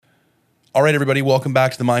All right, everybody, welcome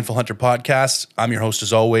back to the Mindful Hunter podcast. I'm your host,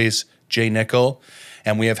 as always, Jay Nickel,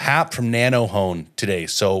 and we have Hap from Nanohone today.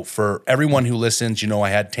 So for everyone who listens, you know I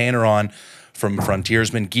had Tanner on from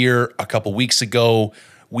Frontiersman Gear a couple weeks ago.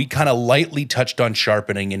 We kind of lightly touched on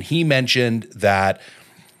sharpening, and he mentioned that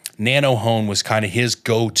Nanohone was kind of his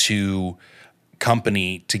go-to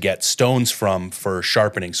company to get stones from for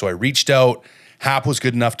sharpening. So I reached out. Hap was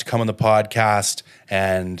good enough to come on the podcast,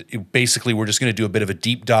 and basically we're just going to do a bit of a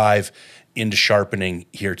deep dive into sharpening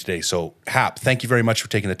here today. So Hap, thank you very much for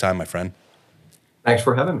taking the time, my friend. Thanks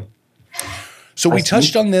for having me. So we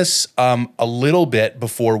touched on this a little bit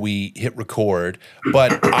before we hit record,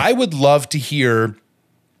 but I would love to hear,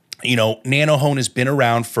 you know, Nanohone has been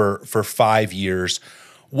around for 5 years.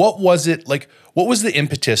 What was it like? What was the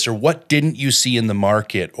impetus, or what didn't you see in the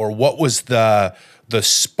market, or what was the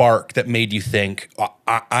spark that made you think,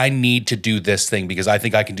 I need to do this thing because I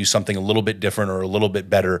think I can do something a little bit different or a little bit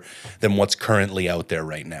better than what's currently out there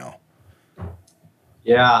right now?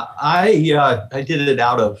 Yeah, I did it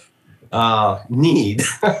out of need.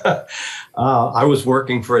 I was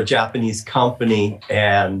working for a Japanese company,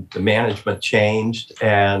 and the management changed,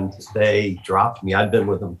 and they dropped me. I'd been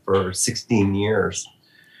with them for 16 years.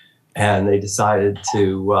 And they decided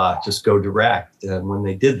to just go direct. And when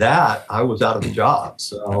they did that, I was out of a job.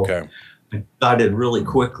 So I decided really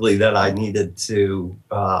quickly that I needed to,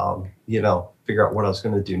 figure out what I was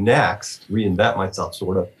going to do next, reinvent myself,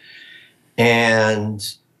 sort of. And,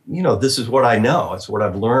 this is what I know. It's what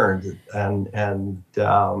I've learned. And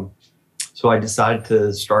so I decided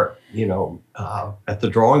to start, at the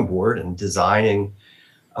drawing board and designing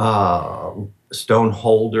stone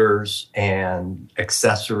holders and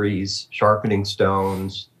accessories, sharpening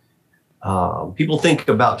stones. People think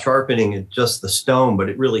about sharpening as just the stone, but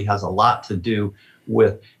it really has a lot to do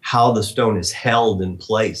with how the stone is held in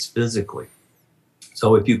place physically.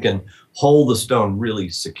 So if you can hold the stone really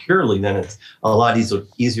securely, then it's a lot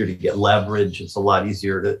easier to get leverage. It's a lot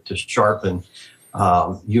easier to sharpen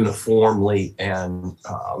uniformly and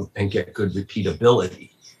get good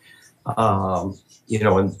repeatability.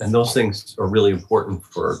 And those things are really important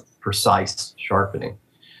for precise sharpening.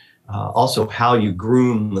 Also, how you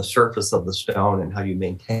groom the surface of the stone and how you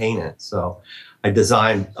maintain it. So I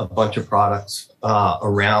designed a bunch of products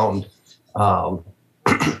around,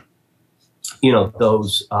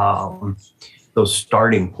 those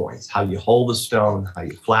starting points, how you hold the stone, how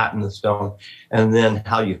you flatten the stone, and then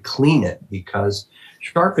how you clean it, because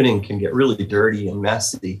sharpening can get really dirty and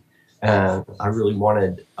messy. And I really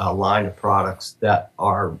wanted a line of products that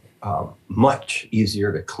are much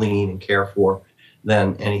easier to clean and care for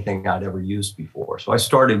than anything I'd ever used before. So I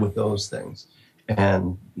started with those things.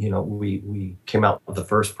 And, we came out with the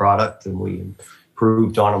first product, and we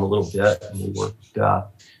improved on them a little bit. And we worked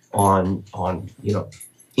on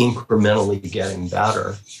incrementally getting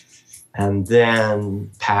better. And then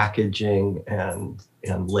packaging and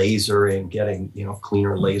lasering, getting,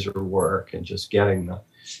 cleaner laser work, and just getting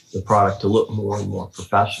the product to look more and more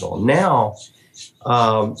professional. Now,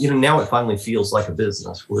 now it finally feels like a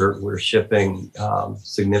business. We're shipping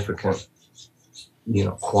significant,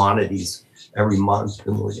 quantities every month,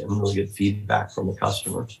 and we're getting really good feedback from the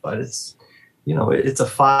customers. But it's, it's a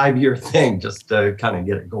 5-year thing just to kind of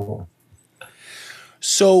get it going.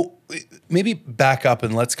 So maybe back up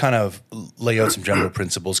and let's kind of lay out some general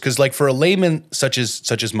principles. Because like for a layman such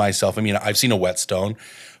as myself, I mean, I've seen a whetstone,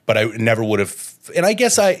 but I never would have. And I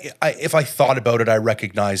guess I if I thought about it, I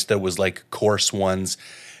recognized there was like coarse ones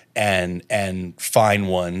and fine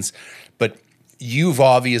ones. But you've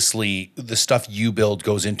obviously, the stuff you build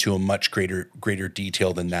goes into a much greater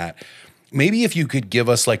detail than that. Maybe if you could give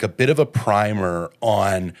us like a bit of a primer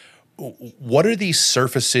on what are these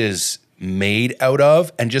surfaces made out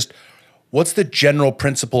of, and just what's the general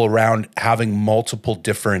principle around having multiple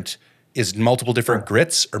different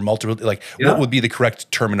grits, or multiple, what would be the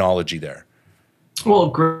correct terminology there? Well,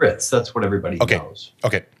 grits, that's what everybody knows.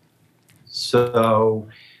 Okay. So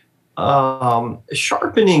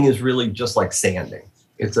sharpening is really just like sanding.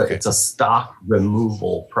 It's a stock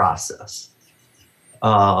removal process.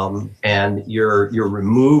 And you're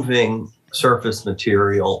removing surface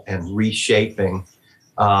material and reshaping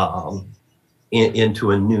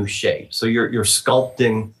into a new shape. So you're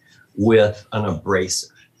sculpting with an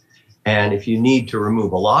abrasive. And if you need to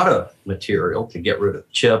remove a lot of material to get rid of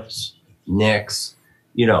chips, nicks,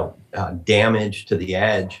 damage to the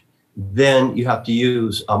edge, then you have to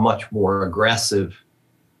use a much more aggressive,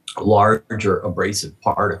 larger abrasive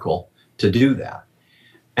particle to do that.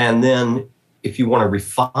 And then if you want to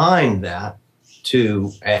refine that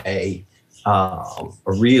to a a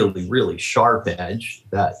really, really sharp edge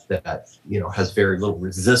that has very little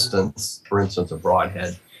resistance. For instance, a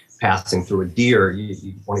broadhead passing through a deer,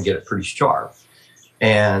 you want to get it pretty sharp.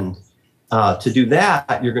 And to do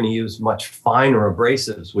that, you're going to use much finer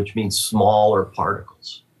abrasives, which means smaller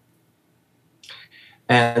particles.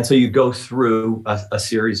 And so you go through a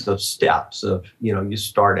series of steps of, you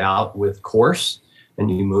start out with coarse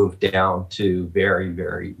and you move down to very,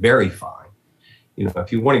 very, very fine.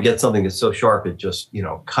 If you want to get something that's so sharp it just,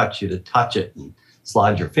 cuts you to touch it and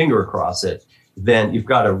slide your finger across it, then you've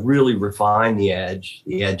got to really refine the edge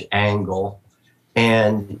angle,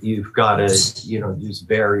 and you've got to, use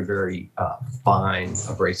very, very fine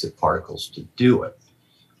abrasive particles to do it.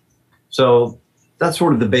 So that's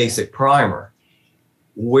sort of the basic primer.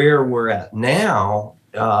 Where we're at now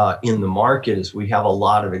in the market is we have a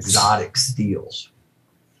lot of exotic steels.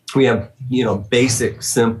 We have, basic,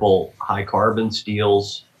 simple, high carbon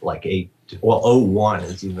steels like O1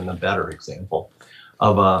 is even a better example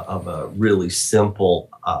of a really simple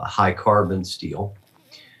high carbon steel.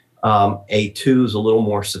 A2 is a little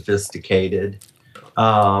more sophisticated.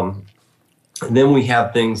 And then we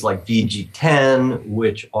have things like VG10,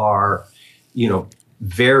 which are,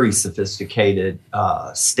 very sophisticated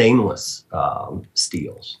stainless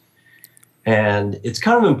steels. And it's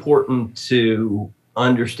kind of important to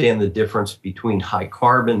understand the difference between high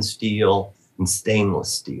carbon steel and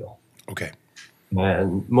stainless steel. Okay.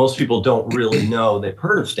 And most people don't really know. They've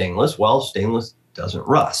heard of stainless. Well, stainless doesn't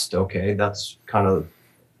rust. Okay. That's kind of,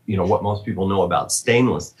 what most people know about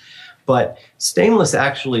stainless. But stainless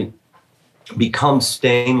actually becomes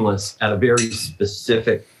stainless at a very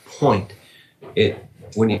specific point.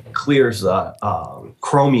 When it clears a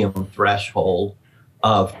chromium threshold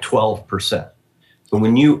of 12%. So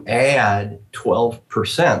when you add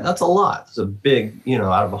 12%, that's a lot. It's a big,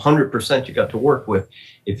 out of 100% you got to work with.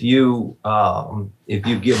 If you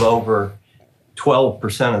give over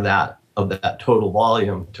 12% of that total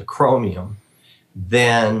volume to chromium,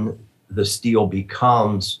 then the steel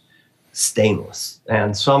becomes stainless.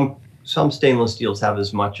 And some stainless steels have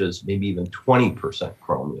as much as maybe even 20%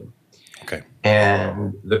 chromium. Okay.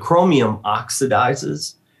 And the chromium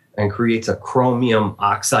oxidizes and creates a chromium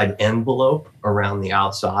oxide envelope around the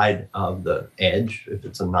outside of the edge, if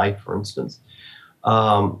it's a knife, for instance,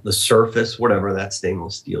 the surface, whatever that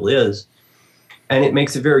stainless steel is. And it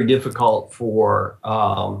makes it very difficult for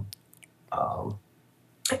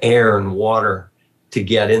air and water to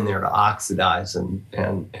get in there to oxidize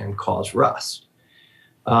and cause rust.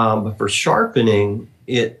 But for sharpening,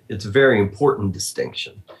 it's a very important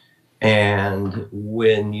distinction. And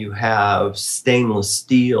when you have stainless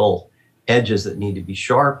steel edges that need to be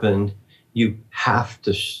sharpened, you have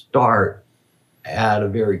to start at a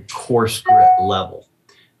very coarse grit level.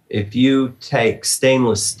 If you take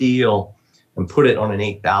stainless steel and put it on an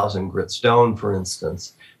 8,000 grit stone, for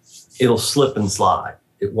instance, it'll slip and slide.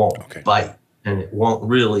 It won't bite, and it won't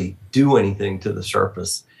really do anything to the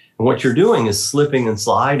surface. And what you're doing is slipping and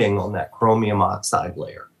sliding on that chromium oxide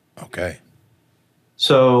layer. Okay.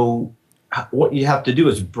 So what you have to do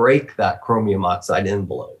is break that chromium oxide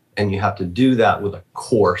envelope, and you have to do that with a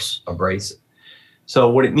coarse abrasive. So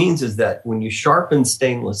what it means is that when you sharpen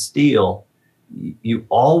stainless steel, you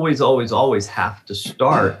always, always, always have to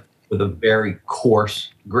start with a very coarse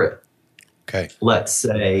grit. Okay. Let's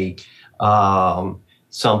say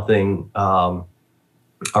something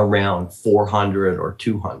around 400 or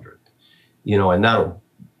 200, and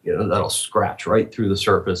that'll scratch right through the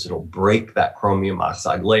surface. It'll break that chromium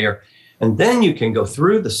oxide layer. And then you can go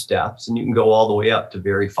through the steps and you can go all the way up to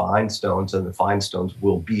very fine stones, and the fine stones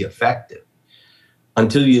will be effective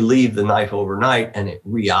until you leave the knife overnight and it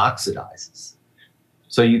reoxidizes.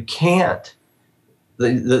 So you can't,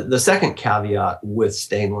 the second caveat with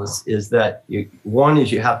stainless is that one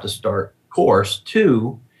is you have to start coarse.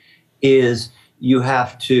 Two is you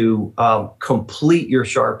have to complete your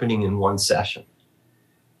sharpening in one session.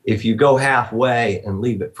 If you go halfway and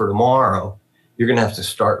leave it for tomorrow, you're going to have to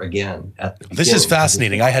start again at the beginning. This is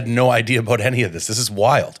fascinating. I had no idea about any of this. This is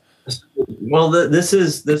wild. Well, this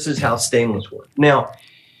is how stainless works. Now,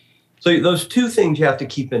 so those two things you have to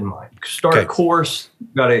keep in mind. Start coarse,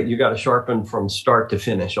 you got to sharpen from start to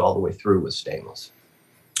finish all the way through with stainless.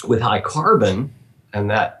 With high carbon, and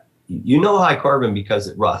that high carbon because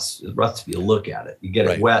it rusts. It rusts if you look at it. You get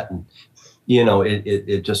it wet and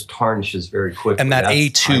it just tarnishes very quickly. And that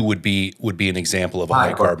A2 would be an example of a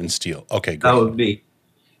high carbon steel. Okay, great. That would be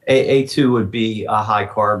A2 would be a high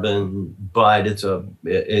carbon, but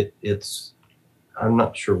it's I'm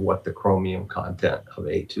not sure what the chromium content of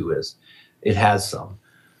A2 is. It has some.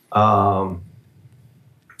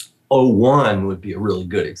 01 would be a really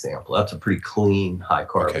good example. That's a pretty clean, high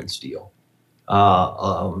carbon steel.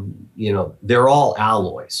 They're all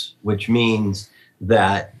alloys, which means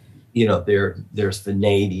that, there's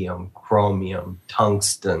vanadium, chromium,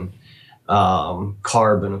 tungsten,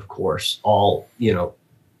 carbon, of course, all,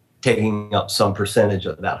 taking up some percentage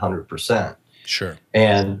of that 100%. Sure.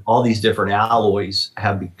 And all these different alloys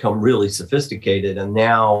have become really sophisticated. And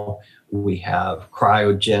now we have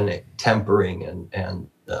cryogenic tempering and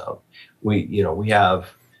we have,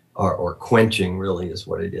 or quenching really is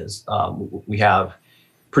what it is. We have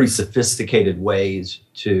pretty sophisticated ways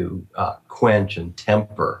to quench and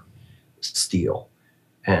temper steel.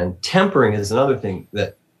 And tempering is another thing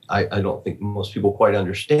that I don't think most people quite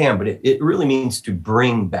understand, but it really means to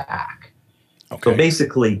bring back. Okay. So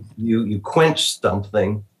basically, you quench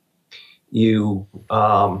something,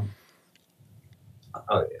 I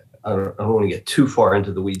don't want to get too far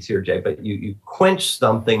into the weeds here, Jay, but you quench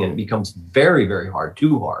something and it becomes very, very hard,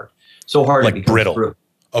 too hard. So hard like it becomes brittle.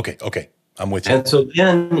 Okay. I'm with you. And so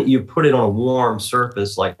then you put it on a warm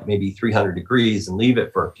surface, like maybe 300 degrees, and leave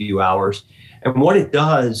it for a few hours. And what it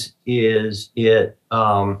does is it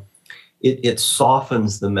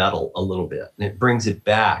softens the metal a little bit, and it brings it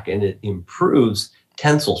back, and it improves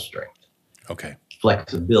tensile strength,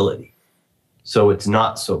 flexibility, so it's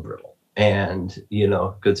not so brittle. And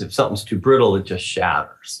because if something's too brittle, it just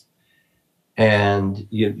shatters, and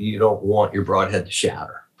you don't want your broadhead to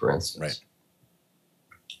shatter, for instance. Right.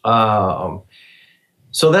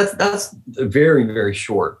 So that's a very, very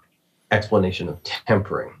short explanation of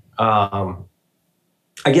tempering.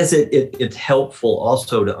 I guess it's helpful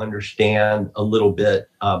also to understand a little bit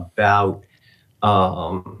about,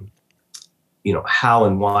 how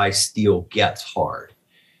and why steel gets hard.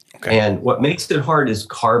 Okay. And what makes it hard is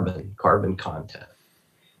carbon content.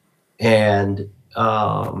 And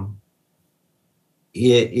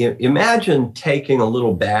imagine taking a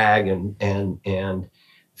little bag and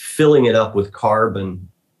filling it up with carbon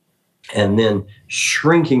and then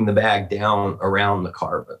shrinking the bag down around the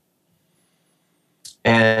carbon.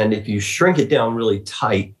 And if you shrink it down really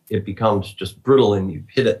tight, it becomes just brittle, and you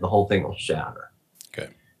hit it, the whole thing will shatter. Okay.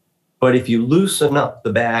 But if you loosen up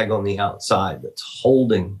the bag on the outside that's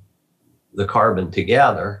holding the carbon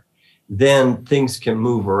together, then things can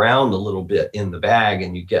move around a little bit in the bag,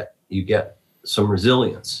 and you get some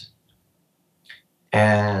resilience.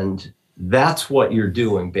 And that's what you're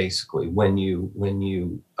doing basically when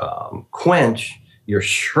you quench. You're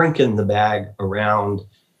shrinking the bag around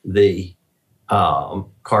the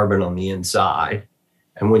carbon on the inside,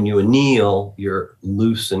 and when you anneal, you're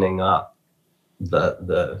loosening up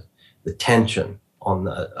the tension on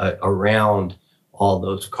the around all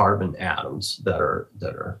those carbon atoms that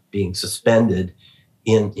are being suspended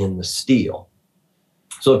in the steel.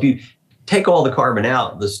 So if you take all the carbon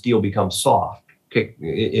out, the steel becomes soft.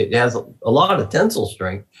 It has a lot of tensile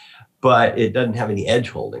strength, but it doesn't have any edge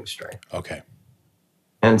holding strength. Okay.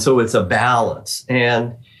 And so it's a balance.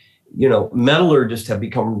 And metallurgists have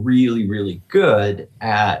become really, really good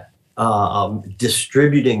at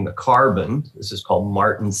distributing the carbon. This is called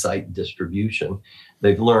Martensite distribution.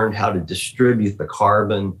 They've learned how to distribute the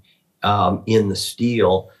carbon in the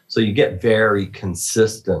steel, so you get very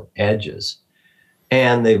consistent edges.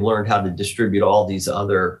 And they've learned how to distribute all these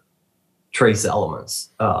other trace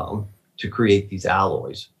elements to create these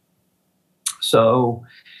alloys. So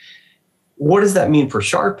what does that mean for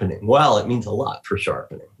sharpening? Well, it means a lot for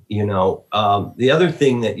sharpening. The other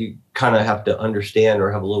thing that you kind of have to understand or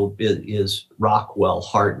have a little bit is Rockwell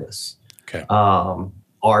hardness,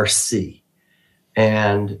 RC.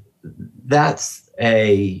 And that's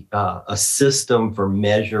a system for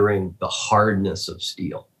measuring the hardness of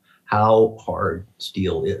steel, how hard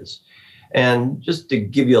steel is. And just to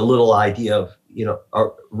give you a little idea of,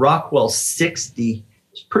 Rockwell 60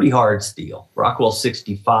 is pretty hard steel. Rockwell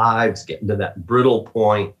 65 is getting to that brittle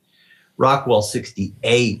point. Rockwell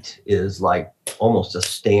 68 is like almost a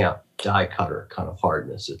stamp die cutter kind of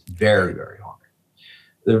hardness. It's very, very hard.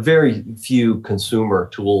 There are very few consumer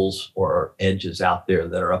tools or edges out there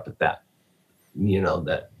that are up at that,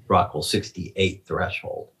 that Rockwell 68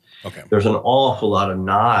 threshold. Okay. There's an awful lot of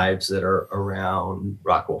knives that are around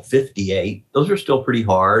Rockwell 58. Those are still pretty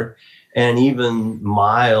hard. And even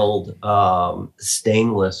mild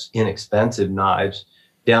stainless, inexpensive knives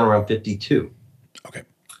down around 52. Okay.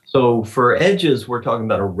 So for edges, we're talking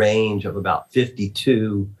about a range of about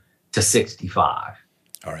 52 to 65.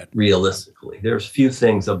 All right. Realistically, there's few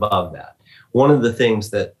things above that. One of the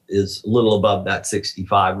things that is a little above that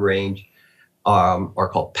 65 range are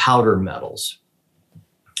called powder metals.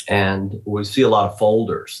 And we see a lot of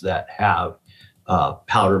folders that have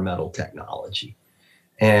powder metal technology.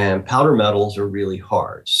 and powder metals are really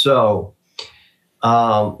hard. So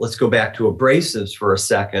let's go back to abrasives for a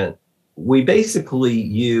second. We basically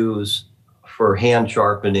use, for hand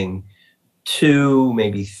sharpening, 2,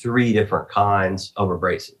 maybe 3 different kinds of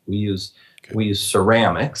abrasive. We use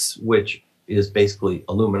ceramics, which is basically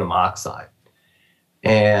aluminum oxide.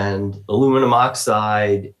 And aluminum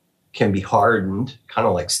oxide can be hardened, kind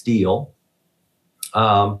of like steel,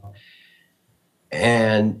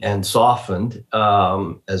 and softened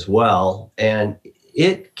as well. And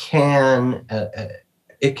it can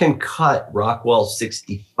cut Rockwell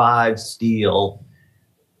 65 steel.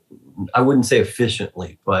 I wouldn't say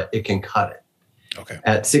efficiently, but it can cut it. Okay.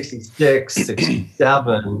 At 66,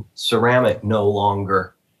 67, ceramic no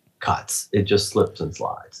longer cuts. It just slips and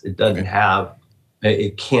slides. It doesn't have,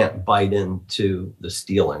 it can't bite into the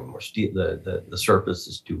steel anymore. The surface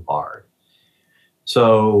is too hard.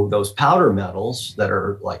 So those powder metals that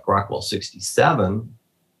are like Rockwell 67,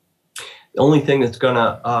 the only thing that's going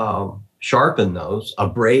to sharpen those,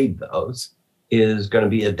 abrade those, is going to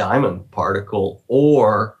be a diamond particle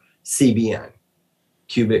or CBN,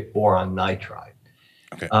 cubic boron nitride.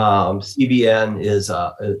 Okay. CBN is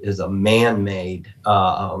a man-made.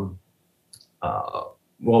 Well,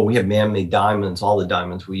 we have man-made diamonds. All the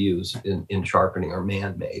diamonds we use in sharpening are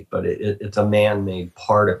man-made, but it's a man-made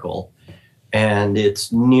particle, and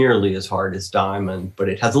it's nearly as hard as diamond, but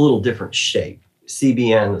it has a little different shape.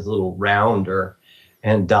 CBN is a little rounder,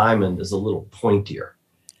 and diamond is a little pointier.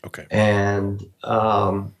 Okay. And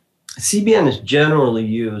CBN is generally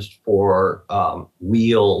used for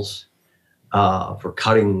wheels, for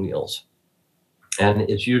cutting wheels. And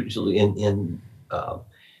it's usually in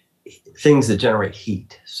things that generate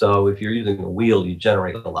heat. So if you're using a wheel, you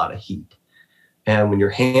generate a lot of heat. And when you're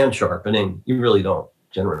hand sharpening, you really don't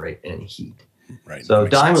generate any heat. Right. So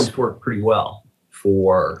diamonds work pretty well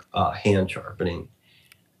for hand sharpening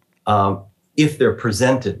if they're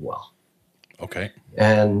presented well. Okay.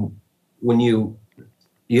 And when you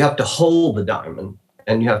have to hold the diamond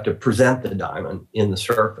and you have to present the diamond in the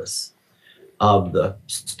surface of the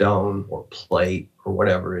stone or plate or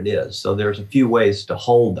whatever it is. So there's a few ways to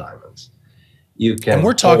hold diamonds. You can. And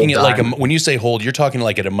we're talking at like when you say hold, you're talking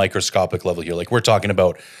like at a microscopic level here. Like we're talking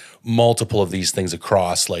about multiple of these things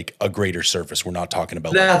across like a greater surface. We're not talking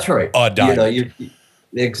about that's like right. A diamond. You know,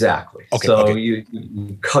 exactly. Okay, so okay. you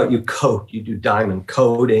coat, you do diamond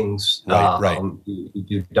coatings, Right. You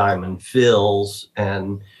do diamond fills,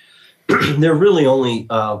 and there are really only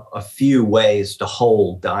a few ways to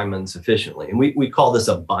hold diamonds efficiently. And we call this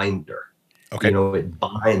a binder. Okay. You know, it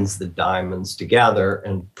binds the diamonds together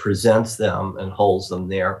and presents them and holds them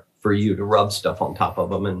there for you to rub stuff on top of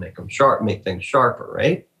them and make them sharp, make things sharper,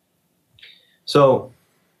 right? So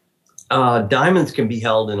diamonds can be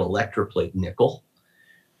held in electroplate nickel,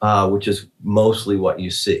 which is mostly what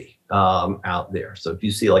you see out there. So if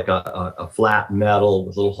you see like a flat metal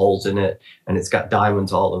with little holes in it and it's got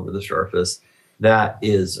diamonds all over the surface, that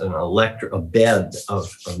is a bed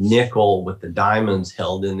of nickel with the diamonds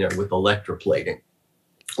held in there with electroplating.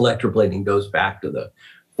 Electroplating goes back to the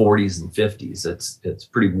 40s and 50s. It's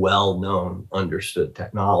pretty well known, understood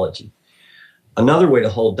technology. Another way to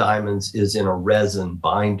hold diamonds is in a resin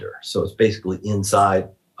binder. So it's basically inside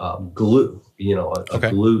glue, you know, a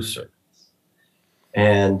glue surface.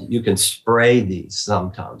 And you can spray these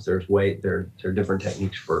sometimes. There are different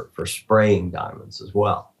techniques for spraying diamonds as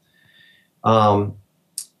well.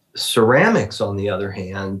 Ceramics, on the other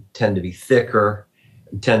hand, tend to be thicker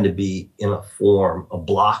and tend to be in a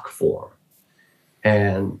block form.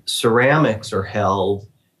 And ceramics are held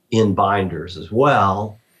in binders as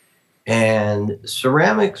well. And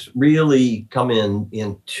ceramics really come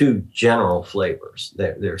in 2 general flavors.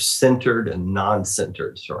 They're sintered and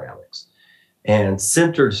non-sintered ceramics. And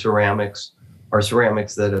sintered ceramics are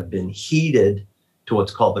ceramics that have been heated to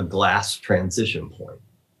what's called the glass transition point.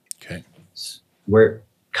 Okay. Where it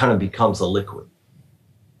kind of becomes a liquid.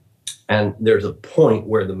 And there's a point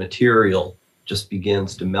where the material just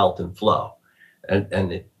begins to melt and flow.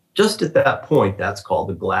 And just at that point, that's called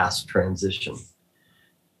the glass transition.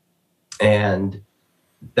 And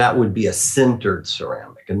that would be a sintered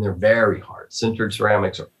ceramic, and they're very hard. Sintered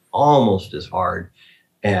ceramics are almost as hard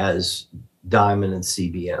as diamond and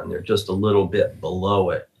CBN. They're just a little bit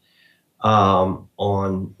below it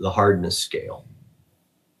on the hardness scale.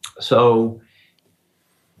 So,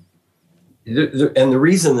 and the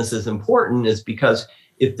reason this is important is because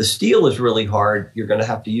if the steel is really hard, you're going to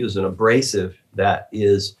have to use an abrasive that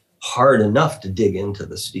is hard enough to dig into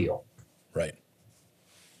the steel. Right.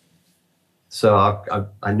 So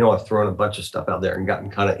I know I've thrown a bunch of stuff out there and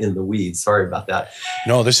gotten kind of in the weeds. Sorry about that.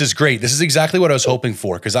 No, this is great. This is exactly what I was hoping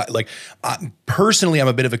for. Cause personally, I'm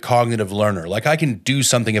a bit of a cognitive learner. Like I can do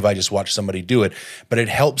something if I just watch somebody do it, but it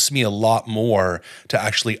helps me a lot more to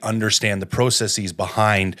actually understand the processes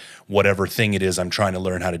behind whatever thing it is I'm trying to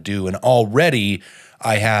learn how to do. And already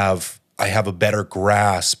I have a better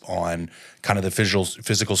grasp on kind of the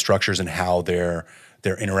physical structures and how they're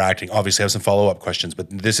interacting. Obviously I have some follow-up questions, but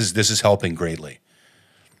this is helping greatly.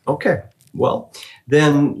 Okay. Well,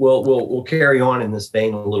 then we'll carry on in this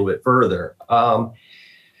vein a little bit further.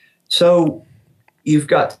 So you've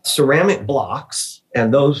got ceramic blocks,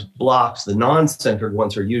 and those blocks, the non-centered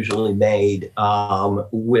ones, are usually made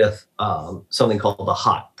with something called a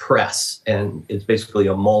hot press, and it's basically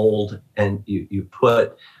a mold, and you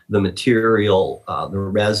put the material, the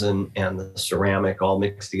resin and the ceramic all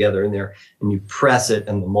mixed together in there, and you press it,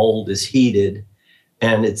 and the mold is heated,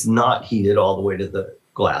 and it's not heated all the way to the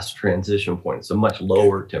glass transition point. It's a much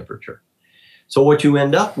lower temperature. So what you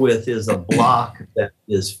end up with is a block that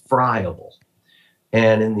is friable.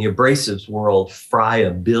 And in the abrasives world,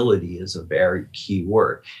 friability is a very key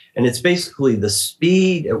word. And it's basically the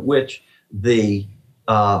speed at which the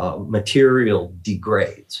material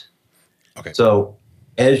degrades. Okay. So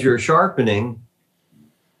as you're sharpening,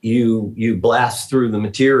 you blast through the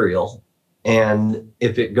material. And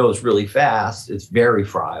if it goes really fast, it's very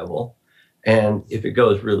friable. And if it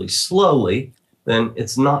goes really slowly, then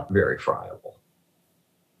it's not very friable.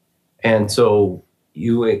 And so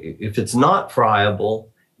if it's not friable,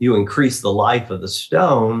 you increase the life of the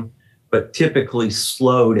stone, but typically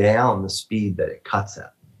slow down the speed that it cuts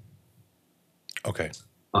at. Okay.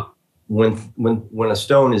 When a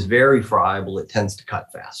stone is very friable, it tends to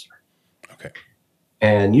cut faster. Okay.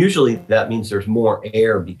 And usually that means there's more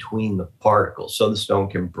air between the particles, so the stone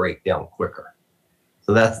can break down quicker.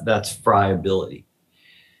 So that's friability.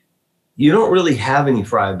 You don't really have any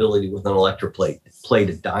friability with an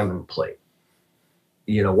electroplated diamond plate.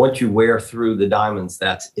 You know, once you wear through the diamonds,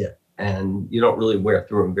 that's it. And you don't really wear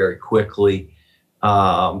through them very quickly,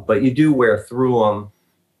 but you do wear through them.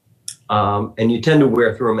 And you tend to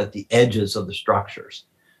wear through them at the edges of the structures.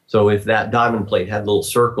 So if that diamond plate had little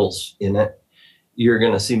circles in it, you're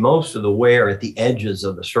going to see most of the wear at the edges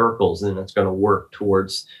of the circles, and it's going to work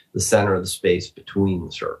towards the center of the space between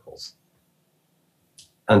the circles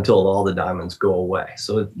until all the diamonds go away.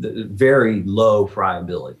 So it's very low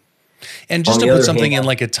friability. And just to put something in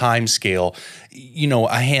like a time scale, you know,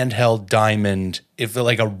 a handheld diamond, if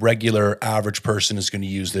like a regular average person is going to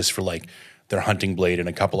use this for like their hunting blade and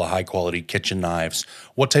a couple of high quality kitchen knives,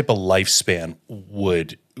 what type of lifespan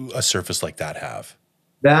would a surface like that have?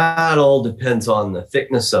 That all depends on the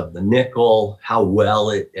thickness of the nickel, how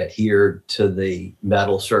well it adhered to the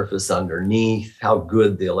metal surface underneath, how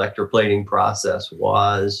good the electroplating process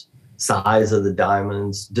was, size of the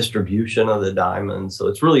diamonds, distribution of the diamonds. So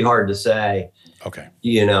it's really hard to say, okay,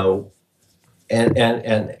 you know, and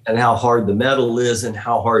how hard the metal is and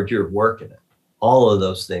how hard you're working it. All of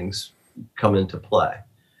those things come into play.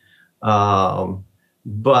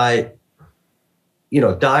 But you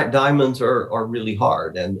know, diamonds are really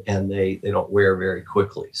hard, and they don't wear very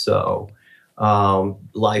quickly. So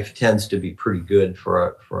life tends to be pretty good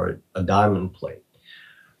for a diamond plate.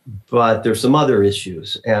 But there's some other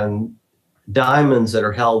issues, and diamonds that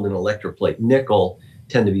are held in electroplate nickel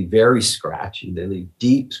tend to be very scratchy. They leave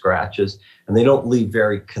deep scratches, and they don't leave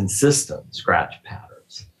very consistent scratch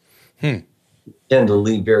patterns. Tend to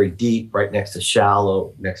leave very deep, right next to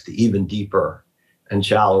shallow, next to even deeper and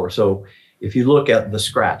shallower. So if you look at the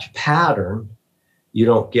scratch pattern, you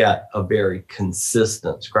don't get a very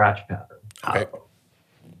consistent scratch pattern. Okay.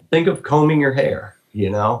 Think of combing your hair, you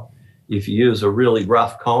know? If you use a really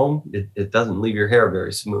rough comb, it doesn't leave your hair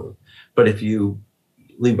very smooth. But if you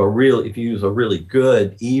use a really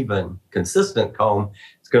good, even, consistent comb,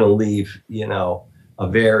 it's going to leave, you know, a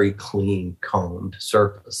very clean combed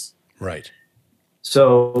surface. Right.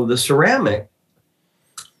 So the ceramic,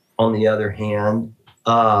 on the other hand,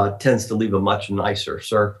 tends to leave a much nicer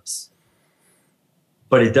surface,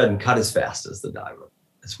 but it doesn't cut as fast as the diamond.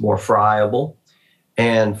 It's more friable,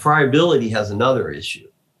 and friability has another issue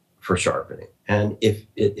for sharpening, and if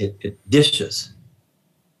it dishes.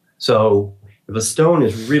 So if a stone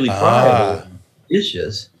is really friable,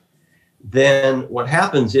 dishes, then what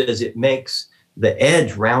happens is it makes the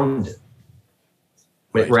edge rounded.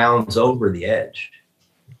 It rounds over the edge.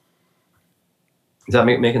 Is that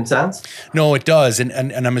making sense? No, it does. And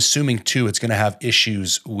I'm assuming too, it's going to have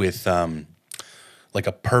issues with like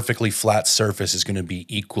a perfectly flat surface is going to be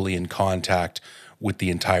equally in contact with the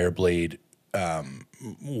entire blade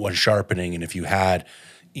when sharpening. And if you had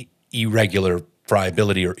irregular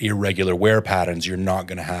friability or irregular wear patterns, you're not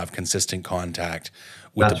going to have consistent contact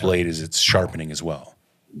with the blade as it's sharpening as well.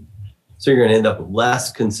 So you're going to end up with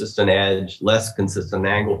less consistent edge, less consistent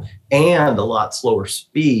angle, and a lot slower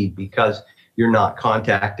speed because you're not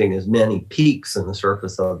contacting as many peaks in the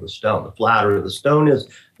surface of the stone. The flatter the stone is,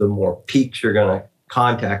 the more peaks you're going to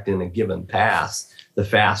contact in a given pass, the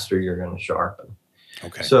faster you're going to sharpen.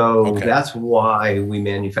 Okay. So that's why we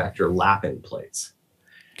manufacture lapping plates.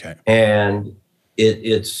 Okay. And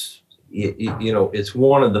it's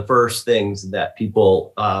one of the first things that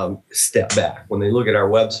people step back when they look at our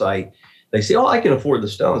website. They say, "Oh, I can afford the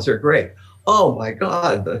stones. They're great." Oh my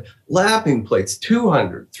God, the lapping plates,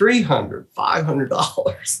 $200, $300,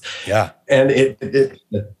 $500. Yeah. And it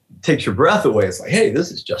takes your breath away. It's like, hey,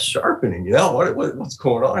 this is just sharpening. What's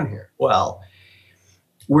going on here? Well,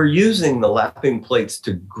 we're using the lapping plates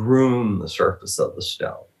to groom the surface of the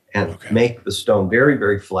stone and make the stone very,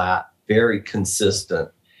 very flat, very consistent.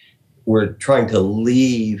 We're trying to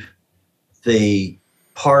leave the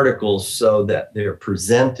particles so that they're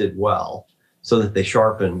presented well, so that they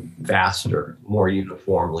sharpen faster, more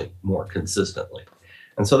uniformly, more consistently.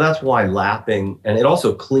 And so that's why lapping, and it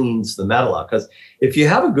also cleans the metal out, because if you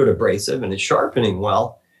have a good abrasive and it's sharpening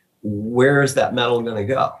well, where is that metal going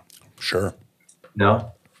to go? Sure.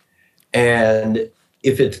 No. And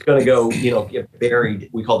if it's going to go, get buried,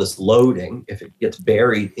 we call this loading. If it gets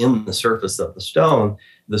buried in the surface of the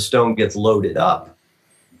stone gets loaded up,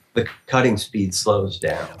 the cutting speed slows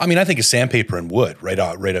down. I mean, I think of sandpaper and wood right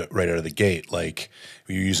out of the gate. Like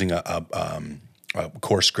you're using a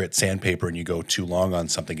coarse grit sandpaper and you go too long on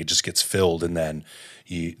something, it just gets filled, and then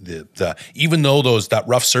even though that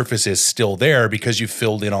rough surface is still there because you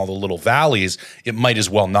filled in all the little valleys, it might as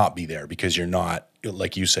well not be there because you're not,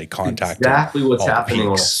 like you say, contacting exactly what's happening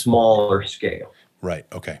on a smaller scale. Right.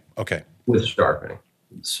 Okay. With sharpening.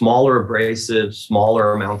 Smaller abrasives,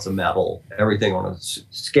 smaller amounts of metal, everything on a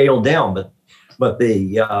scale down, but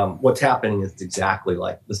the what's happening is exactly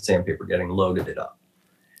like the sandpaper getting loaded it up.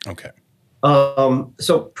 Okay.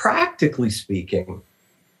 So practically speaking,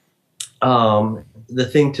 the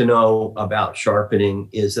thing to know about sharpening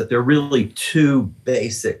is that there are really two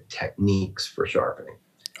basic techniques for sharpening.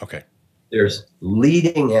 Okay. There's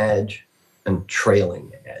leading edge and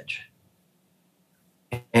trailing edge.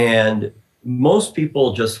 And most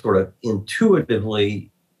people just sort of intuitively,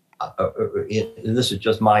 this is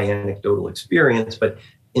just my anecdotal experience, but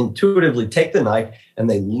intuitively take the knife and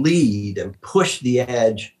they lead and push the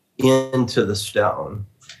edge into the stone,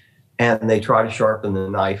 and they try to sharpen the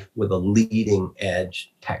knife with a leading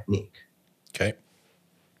edge technique. Okay.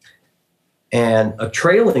 And a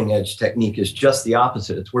trailing edge technique is just the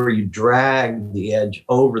opposite. It's where you drag the edge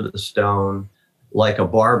over the stone like a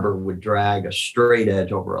barber would drag a straight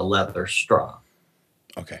edge over a leather strop.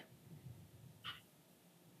 Okay.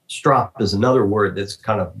 Strop is another word that's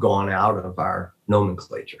kind of gone out of our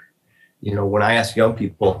nomenclature. When I ask young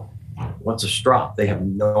people, what's a strop? They have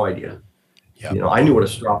no idea. Yep. I knew what a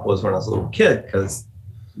strop was when I was a little kid because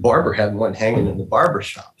barber had one hanging in the barber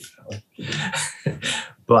shop.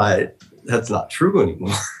 But that's not true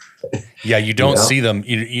anymore. Yeah, you don't see them.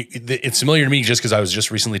 It's familiar to me just because I was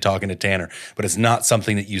just recently talking to Tanner, but it's not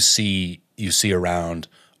something that you see around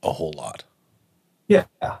a whole lot. Yeah.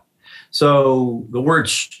 So the word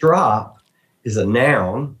strop is a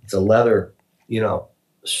noun. It's a leather,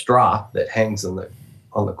 strop that hangs on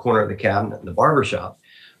the corner of the cabinet in the barber shop.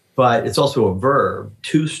 But it's also a verb,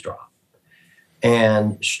 to strop,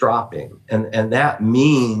 and stropping, and that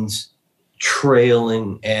means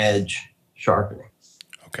trailing edge sharpening.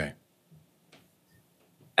 Okay.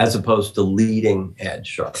 As opposed to leading edge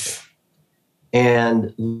sharpening.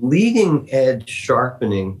 And leading edge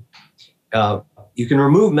sharpening, you can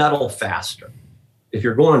remove metal faster. If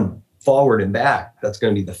you're going forward and back, that's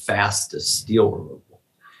going to be the fastest steel removal.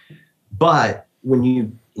 But when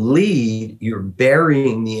you lead, you're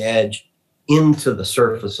burying the edge into the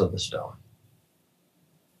surface of the stone.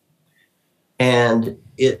 And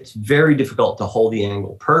it's very difficult to hold the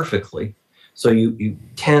angle perfectly. So you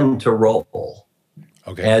tend to roll.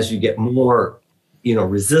 Okay. As you get more,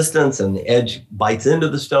 resistance and the edge bites into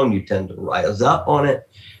the stone, you tend to rise up on it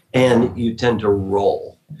and you tend to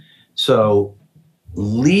roll. So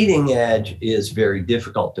leading edge is very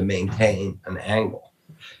difficult to maintain an angle.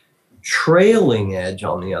 Trailing edge,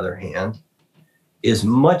 on the other hand, is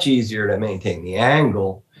much easier to maintain the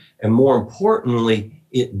angle, and more importantly,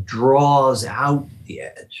 it draws out the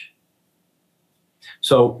edge.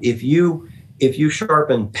 So if you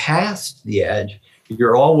sharpen past the edge,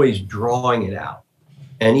 you're always drawing it out.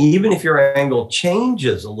 And even if your angle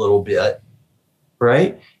changes a little bit,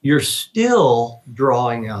 right? You're still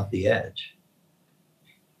drawing out the edge.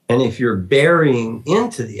 And if you're burying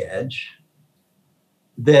into the edge,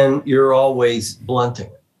 then you're always blunting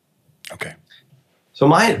it. Okay. So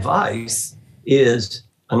my advice is,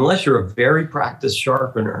 unless you're a very practiced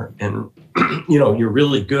sharpener and you're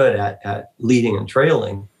really good at leading and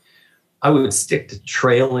trailing, I would stick to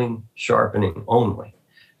trailing sharpening only.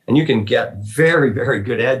 And you can get very, very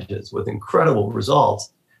good edges with incredible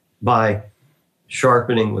results by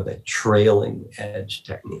sharpening with a trailing edge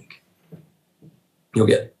technique. You'll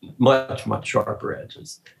get much, much sharper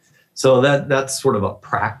edges. So that's sort of a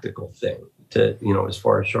practical thing to, as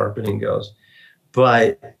far as sharpening goes.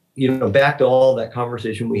 But, back to all that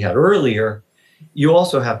conversation we had earlier, you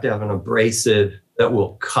also have to have an abrasive that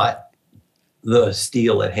will cut the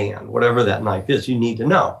steel at hand, whatever that knife is. You need to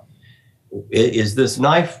know, is this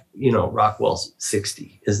knife, Rockwell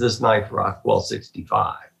 60? Is this knife Rockwell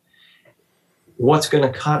 65? What's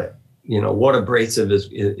going to cut it? What abrasive is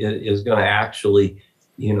going to actually,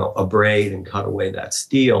 abrade and cut away that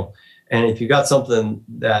steel? And if you got something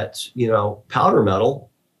that's, powder metal,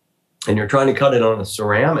 and you're trying to cut it on a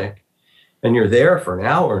ceramic, and you're there for an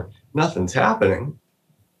hour, nothing's happening,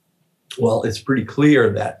 well, it's pretty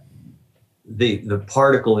clear that the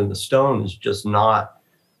particle in the stone is just not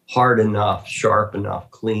hard enough, sharp enough,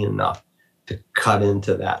 clean enough to cut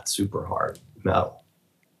into that super hard metal.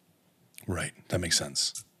 Right. That makes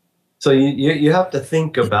sense. So you have to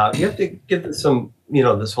think about, you have to give this some,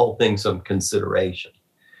 this whole thing some consideration.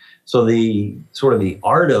 So the sort of the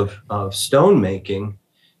art of stone making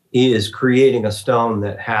is creating a stone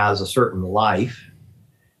that has a certain life,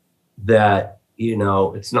 that,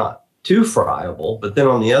 it's not too friable, but then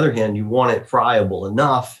on the other hand, you want it friable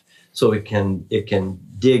enough so it can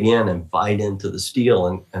dig in and bite into the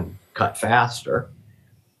steel and cut faster.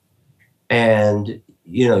 And,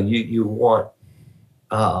 you want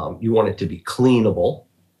it to be cleanable.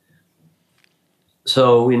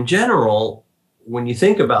 So in general, when you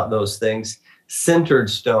think about those things, sintered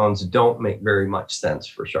stones don't make very much sense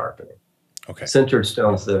for sharpening. Okay. Sintered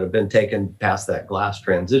stones that have been taken past that glass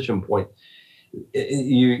transition point,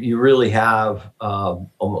 you really have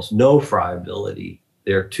almost no friability.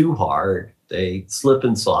 They're too hard. They slip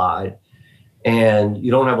and slide, and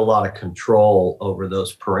you don't have a lot of control over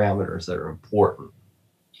those parameters that are important.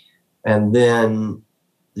 And then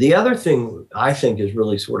the other thing I think is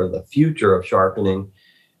really sort of the future of sharpening,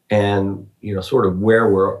 and sort of where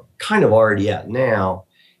we're kind of already at now,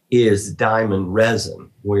 is diamond resin,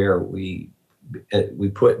 where we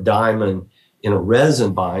put diamond in a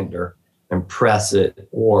resin binder and press it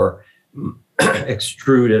or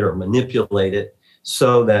extrude it or manipulate it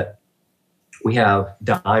so that we have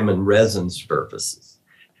diamond resin surfaces.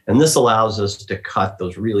 And this allows us to cut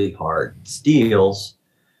those really hard steels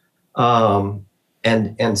and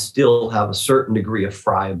still have a certain degree of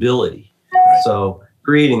friability. Right. So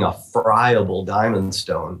creating a friable diamond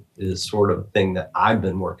stone is sort of a thing that I've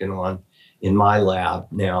been working on in my lab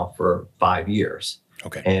now for 5 years.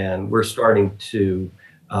 Okay. And we're starting to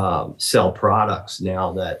sell products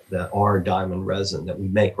now that are diamond resin that we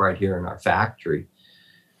make right here in our factory.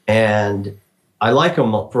 And I like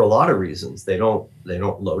them for a lot of reasons. They don't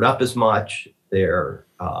load up as much. They're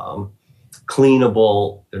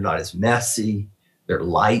cleanable. They're not as messy. They're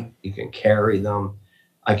light. You can carry them.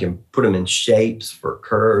 I can put them in shapes for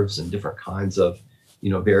curves and different kinds of,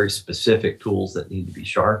 very specific tools that need to be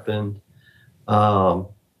sharpened. And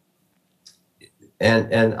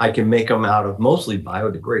I can make them out of mostly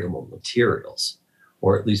biodegradable materials,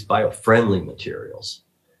 or at least bio-friendly materials,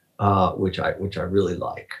 which I really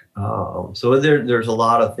like. So there's a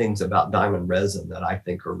lot of things about diamond resin that I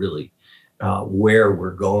think are really where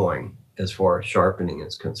we're going as far as sharpening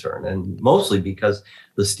is concerned, and mostly because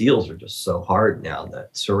the steels are just so hard now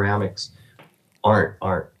that ceramics aren't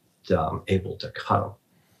able to cut them.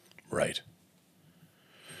 Right.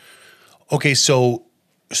 Okay, so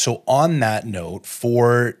on that note,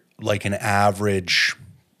 for like an average,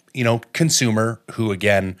 consumer who,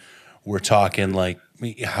 again, we're talking like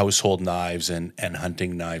household knives and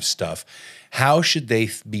hunting knife stuff, how should they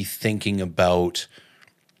be thinking about,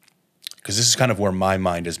 because this is kind of where my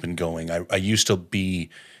mind has been going. I used to be,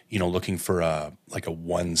 looking for a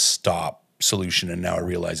one-stop solution, and now I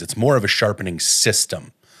realize it's more of a sharpening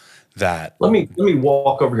system that. Let me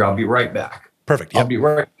walk over here. I'll be right back. Perfect. Yep. I'll be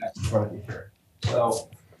right back in front of you here. So.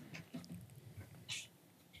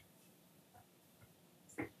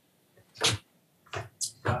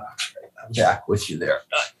 I'm back with you there.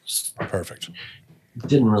 Perfect.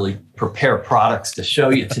 Didn't really prepare products to show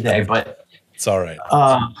you today, but it's all right.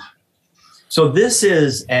 So this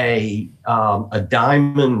is a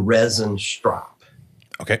diamond resin strop.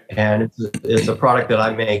 Okay. And it's a product that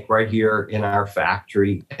I make right here in our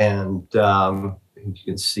factory. And you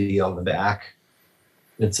can see on the back,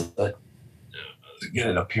 get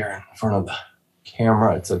it up here in front of the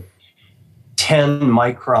camera. It's a 10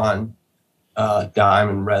 micron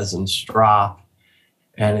diamond resin strop,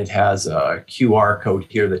 and it has a QR code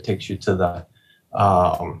here that takes you to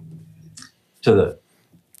the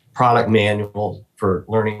product manual for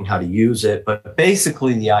learning how to use it. But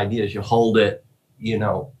basically, the idea is you hold it,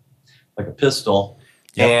 like a pistol,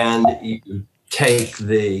 Yep. and you take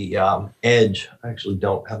the edge. I actually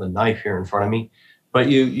don't have a knife here in front of me, but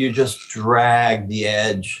you just drag the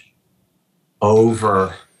edge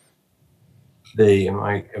over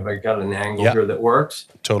have I got an angle here that works?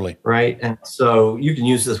 Totally. Right. And so you can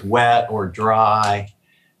use this wet or dry,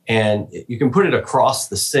 and you can put it across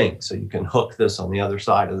the sink. So you can hook this on the other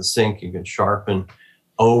side of the sink. You can sharpen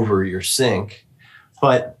over your sink.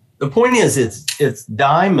 But the point is it's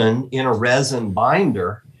diamond in a resin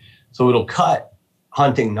binder. So it'll cut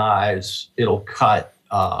hunting knives. It'll cut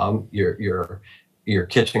your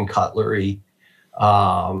kitchen cutlery.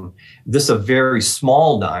 This is a very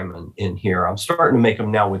small diamond in here. I'm starting to make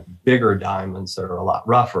them now with bigger diamonds that are a lot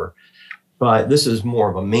rougher, but this is more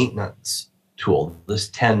of a maintenance tool. This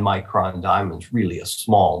 10 micron diamond is really a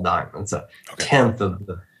small diamond. It's a tenth of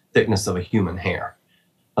the thickness of a human hair.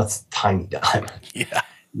 That's a tiny diamond. Yeah.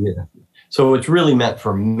 So it's really meant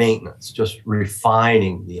for maintenance, just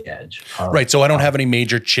refining the edge. Right. So I don't have any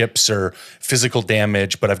major chips or physical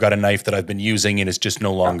damage, but I've got a knife that I've been using and it's just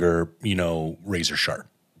no longer, razor sharp.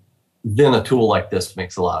 Then a tool like this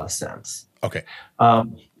makes a lot of sense. Okay.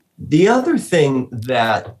 The other thing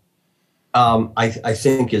that I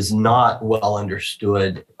think is not well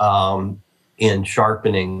understood in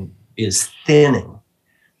sharpening is thinning.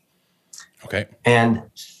 Okay. And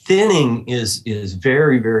thinning is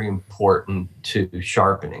very, very important to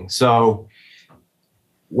sharpening. So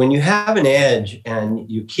when you have an edge and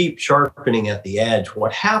you keep sharpening at the edge,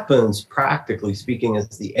 what happens, practically speaking, is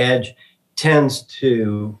the edge tends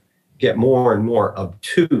to get more and more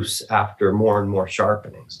obtuse after more and more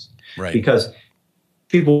sharpenings. Right. Because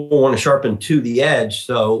people want to sharpen to the edge,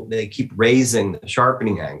 so they keep raising the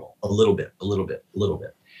sharpening angle a little bit.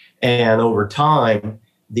 And over time,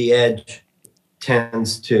 the edge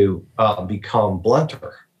tends to become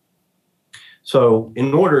blunter. So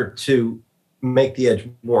in order to make the edge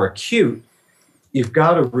more acute, you've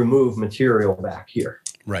got to remove material back here.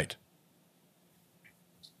 Right.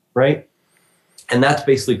 Right? And that's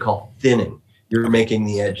basically called thinning. You're making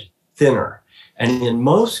the edge thinner. And in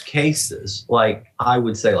most cases, I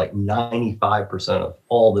would say 95% of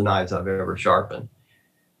all the knives I've ever sharpened,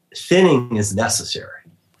 thinning is necessary.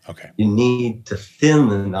 Okay. You need to thin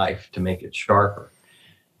the knife to make it sharper.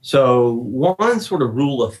 So one sort of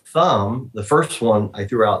rule of thumb, the first one I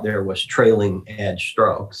threw out there was trailing edge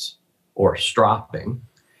strokes or stropping.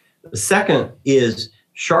 The second is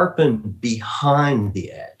sharpen behind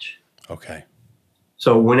the edge. Okay.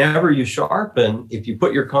 So whenever you sharpen, if you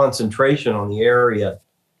put your concentration on the area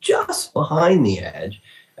just behind the edge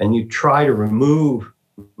and you try to remove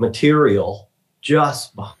material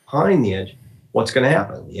just behind the edge, what's going to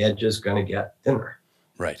happen? The edge is going to get thinner.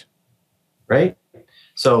 Right. Right?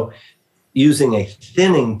 So using a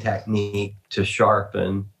thinning technique to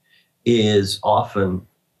sharpen is often,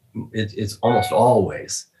 it's almost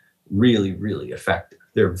always really, really effective.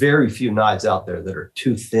 There are very few knives out there that are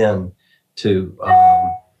too thin to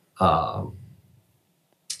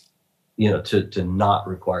not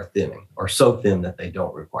require thinning, or so thin that they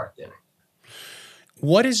don't require thinning.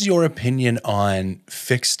 What is your opinion on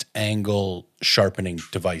fixed angle sharpening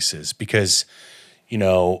devices? Because,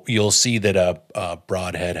 you'll see that a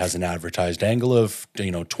broadhead has an advertised angle of,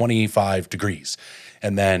 25 degrees.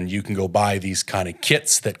 And then you can go buy these kind of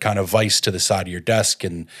kits that kind of vise to the side of your desk,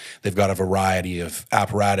 and they've got a variety of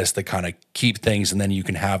apparatus that kind of keep things. And then you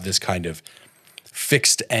can have this kind of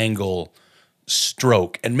fixed angle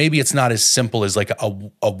stroke. And maybe it's not as simple as like a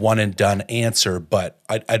one and done answer, but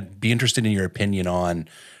I'd be interested in your opinion on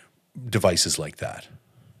devices like that.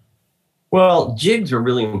 Well, jigs are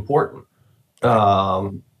really important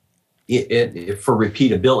for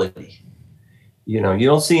repeatability. You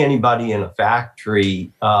don't see anybody in a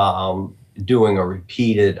factory doing a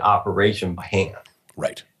repeated operation by hand.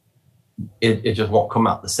 Right. It just won't come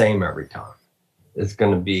out the same every time. It's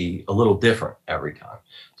going to be a little different every time.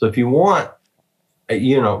 So if you want,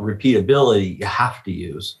 repeatability, you have to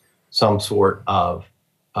use some sort of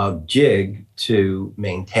jig to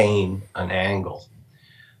maintain an angle.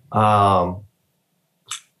 I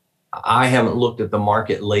haven't looked at the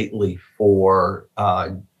market lately for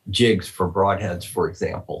jigs for broadheads, for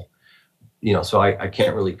example. so I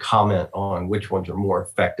can't really comment on which ones are more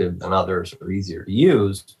effective than others or easier to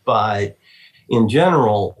use. But in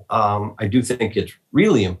general, I do think it's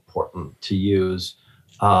really important to use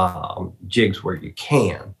jigs where you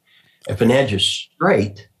can. If an edge is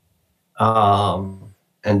straight and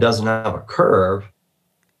doesn't have a curve,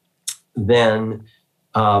 then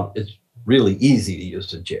it's really easy to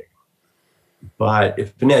use a jig. But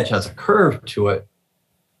if an edge has a curve to it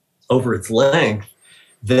over its length,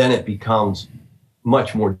 then it becomes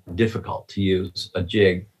much more difficult to use a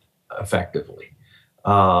jig effectively.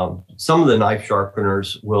 Some of the knife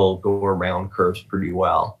sharpeners will go around curves pretty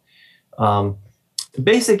well. The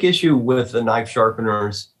basic issue with the knife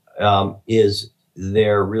sharpeners is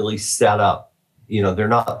they're really set up. They're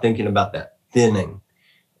not thinking about that thinning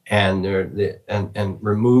and and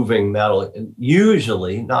removing metal. And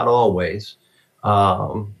usually, not always.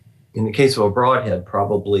 In the case of a broadhead,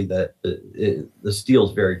 probably the steel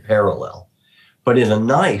is very parallel. But in a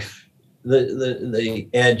knife, the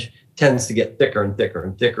edge tends to get thicker and thicker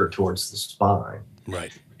and thicker towards the spine.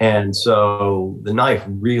 Right. And so the knife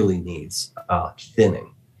really needs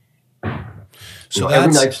thinning. So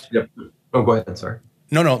every knife's different. Oh, go ahead. Sorry.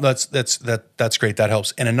 No, that's great. That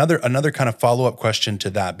helps. And another kind of follow-up question to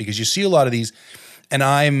that, because you see a lot of these, and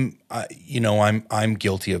I'm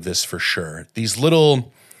guilty of this for sure. These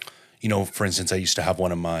little, for instance, I used to have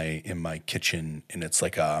one in my kitchen, and it's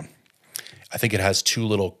like I think it has two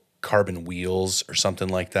little carbon wheels or something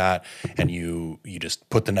like that, and you just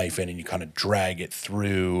put the knife in and you kind of drag it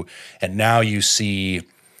through, and now you see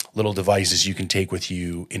little devices you can take with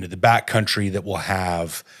you into the backcountry that will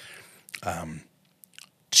have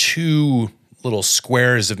two little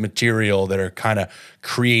squares of material that are kind of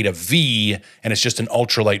create a V, and it's just an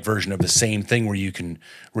ultralight version of the same thing where you can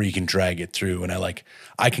drag it through. And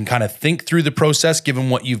I can kind of think through the process given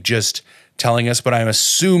what you've just telling us, but I'm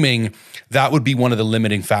assuming that would be one of the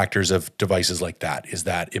limiting factors of devices like that, is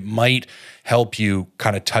that it might help you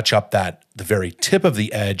kind of touch up the very tip of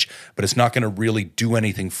the edge, but it's not going to really do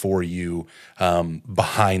anything for you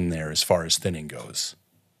behind there as far as thinning goes.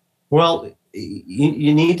 Well,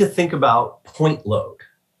 you need to think about point load,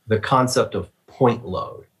 the concept of point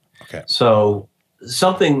load. Okay. So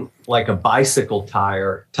something like a bicycle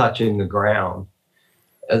tire touching the ground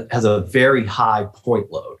has a very high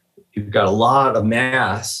point load. You've got a lot of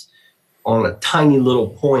mass on a tiny little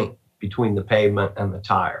point between the pavement and the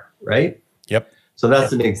tire, right? Yep. So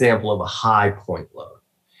that's an example of a high point load.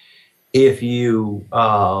 If you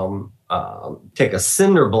take a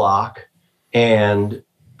cinder block and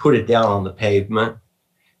put it down on the pavement,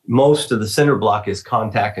 most of the cinder block is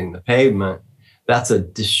contacting the pavement. That's a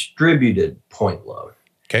distributed point load.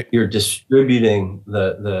 Okay. You're distributing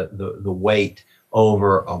the weight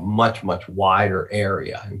over a much, much wider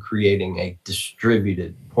area and creating a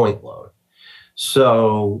distributed point load.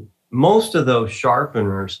 So most of those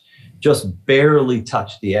sharpeners just barely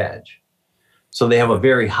touch the edge. So they have a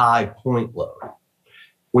very high point load.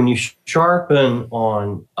 When you sharpen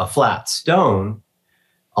on a flat stone,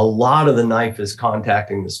 a lot of the knife is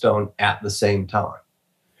contacting the stone at the same time.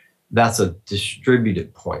 That's a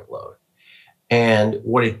distributed point load. And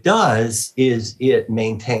what it does is it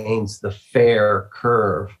maintains the fair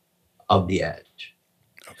curve of the edge.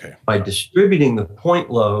 Okay. By distributing the point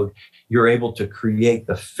load, you're able to create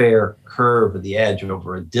the fair curve of the edge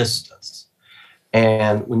over a distance.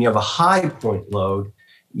 And when you have a high point load,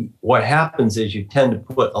 what happens is you tend to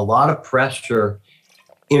put a lot of pressure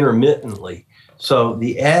intermittently. So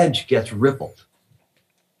the edge gets rippled.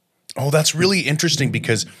 Oh, that's really interesting,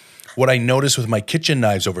 because what I noticed with my kitchen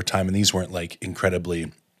knives over time, and these weren't like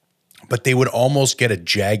incredibly, but they would almost get a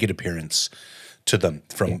jagged appearance to them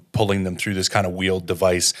from pulling them through this kind of wheeled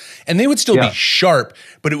device. And they would still be sharp,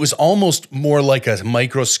 but it was almost more like a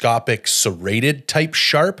microscopic serrated type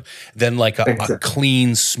sharp than like a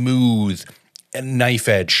clean, smooth knife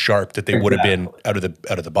edge sharp that they would have been out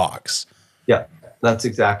of the box. Yeah, that's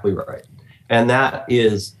exactly right. And that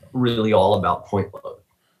is really all about point load.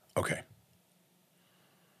 Okay.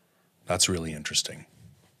 That's really interesting.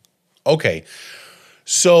 Okay.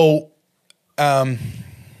 So, I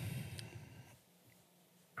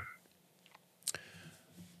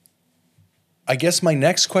guess my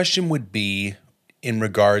next question would be in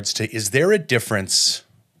regards to, is there a difference,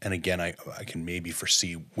 and again, I can maybe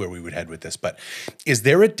foresee where we would head with this, but is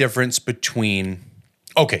there a difference between,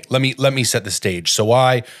 okay, let me set the stage. So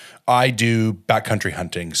I do backcountry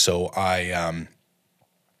hunting. So I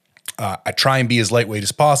try and be as lightweight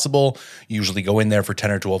as possible, usually go in there for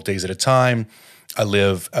 10 or 12 days at a time. I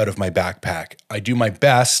live out of my backpack. I do my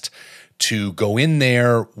best to go in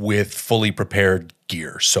there with fully prepared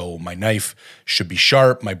gear. So my knife should be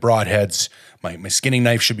sharp, my broadheads, my skinning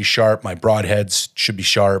knife should be sharp, my broadheads should be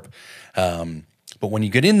sharp. But when you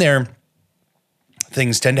get in there,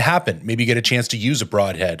 things tend to happen. Maybe you get a chance to use a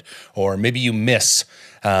broadhead, or maybe you miss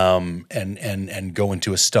and go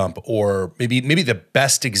into a stump. Or maybe the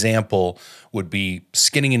best example would be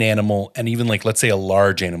skinning an animal, and even like, let's say, a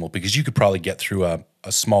large animal, because you could probably get through a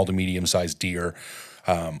small to medium sized deer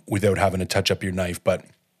without having to touch up your knife. But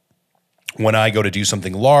when I go to do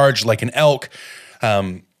something large like an elk,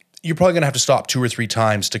 you're probably going to have to stop 2 or 3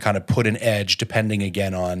 times to kind of put an edge, depending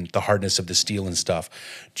again on the hardness of the steel and stuff.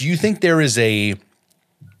 Do you think there is a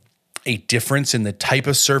difference in the type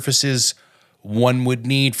of surfaces one would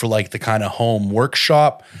need for like the kind of home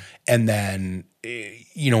workshop, and then,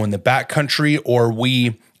 in the backcountry? Or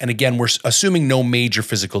and again, we're assuming no major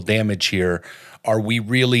physical damage here.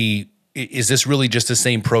 Is this really just the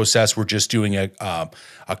same process? We're just doing a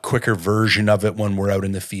quicker version of it when we're out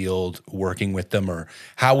in the field working with them? Or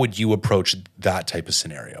how would you approach that type of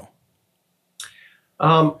scenario?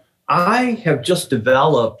 I have just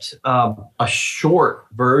developed a short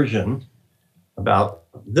version, about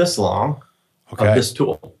this long, of this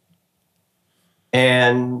tool,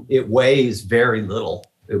 and it weighs very little.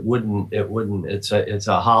 It wouldn't. It's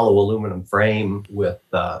a hollow aluminum frame with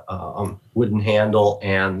a wooden handle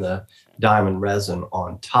and the diamond resin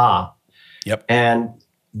on top. Yep. And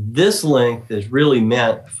this length is really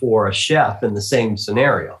meant for a chef in the same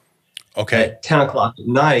scenario. Okay. At 10 o'clock at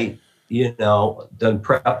night, done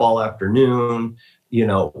prep all afternoon,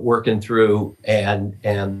 working through, and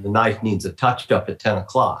the knife needs a touch up at 10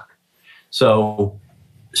 o'clock. So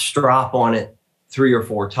strap on it 3 or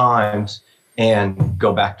 4 times and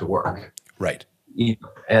go back to work. Right.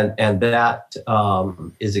 And that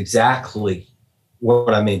is exactly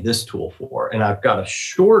what I made this tool for. And I've got a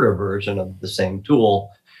shorter version of the same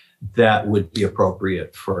tool that would be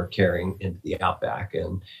appropriate for carrying into the outback,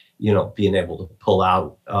 and being able to pull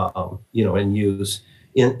out and use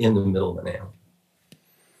in the middle of an animal.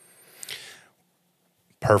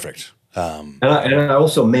 Perfect. And I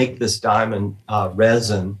also make this diamond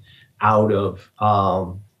resin out of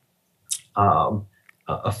I'm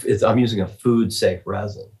using a food safe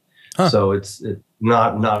resin. Huh. So it's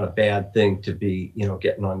not a bad thing to be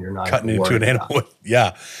getting on your knife, cutting into an animal.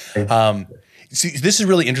 Yeah. See, this is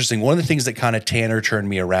really interesting. One of the things that kind of Tanner turned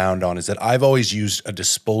me around on is that I've always used a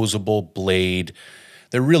disposable blade.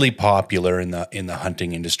 They're really popular in the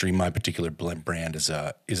hunting industry. My particular brand is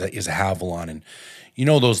a Havalon, and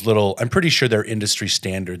those little, I'm pretty sure they're industry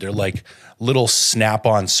standard. They're like little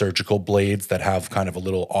snap-on surgical blades that have kind of a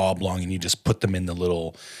little oblong, and you just put them in the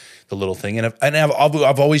little thing. And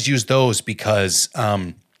I've always used those because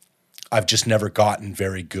I've just never gotten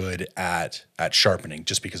very good at sharpening,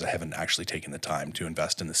 just because I haven't actually taken the time to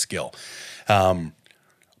invest in the skill.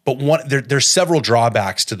 But there's several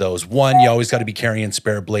drawbacks to those. One, you always got to be carrying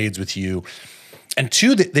spare blades with you. And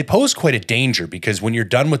two, they pose quite a danger, because when you're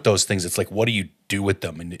done with those things, it's like, what do you do with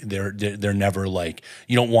them? And they're never like,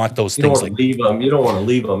 you don't want those things. You don't want to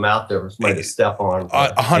leave them out there for somebody to step on.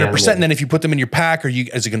 100%. And then if you put them in your pack,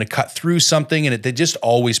 is it going to cut through something? And they just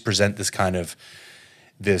always present this kind of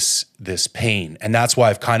this pain. And that's why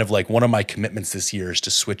I've kind of like, one of my commitments this year is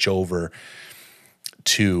to switch over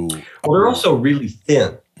to. Well, they're also really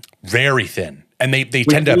thin. Very thin. And they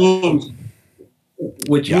tend to.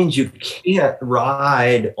 Which means you can't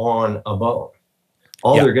ride on a bone.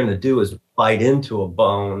 All they're going to do is bite into a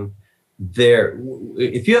bone.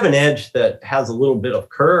 If you have an edge that has a little bit of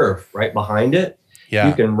curve right behind it,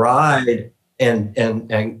 you can ride and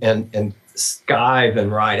skive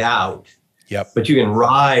and ride out. Yep. But you can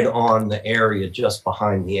ride on the area just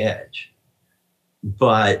behind the edge.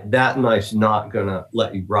 But that knife's not going to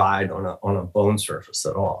let you ride on a bone surface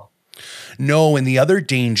at all. No, and the other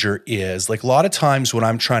danger is, like, a lot of times when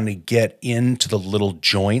I'm trying to get into the little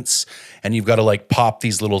joints, and you've got to like pop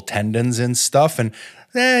these little tendons and stuff, and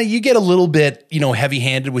you get a little bit,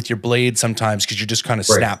 heavy-handed with your blade sometimes, because you just kind of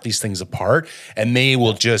snap these things apart, and they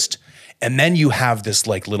will just, and then you have this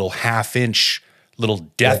like little half-inch little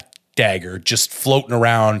death dagger just floating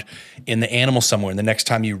around in the animal somewhere, and the next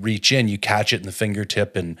time you reach in, you catch it in the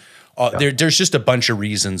fingertip, and there's just a bunch of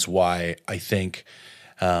reasons why I think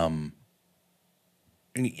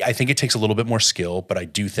it takes a little bit more skill, but I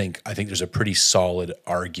think there's a pretty solid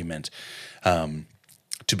argument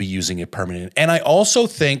to be using it permanent. And I also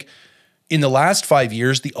think in the last 5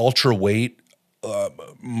 years, the ultra weight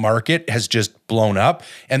market has just blown up,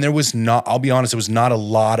 and I'll be honest, there was not a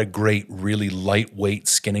lot of great, really lightweight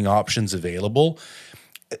skinning options available.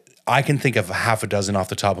 I can think of a half a dozen off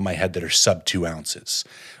the top of my head that are sub 2 ounces.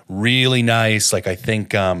 Really nice. Like I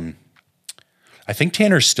think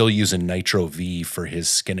Tanner's still using Nitro V for his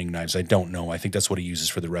skinning knives. I don't know. I think that's what he uses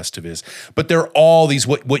for the rest of his. But they're all these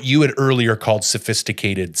what you had earlier called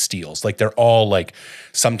sophisticated steels. Like they're all like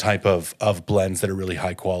some type of blends that are really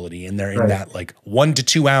high quality, and they're in that like 1 to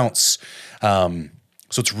 2 ounce. So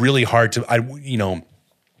it's really hard to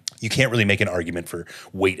you can't really make an argument for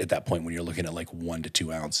weight at that point when you're looking at like 1 to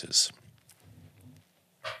 2 ounces.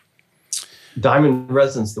 Diamond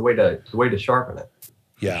resin's the way to sharpen it.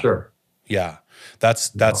 Yeah, sure. Yeah,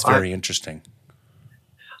 that's very interesting.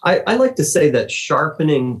 I like to say that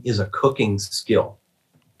sharpening is a cooking skill.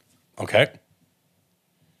 Okay.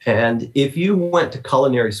 And if you went to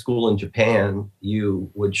culinary school in Japan,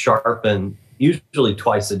 you would sharpen usually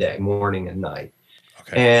twice a day, morning and night.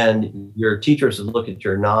 Okay. And your teachers would look at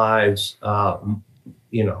your knives, a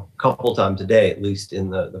couple times a day, at least in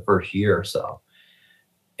the first year or so.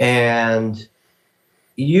 And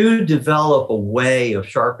you develop a way of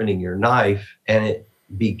sharpening your knife, and it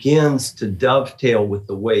begins to dovetail with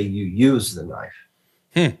the way you use the knife.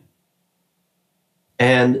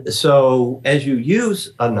 And so as you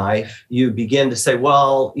use a knife, you begin to say,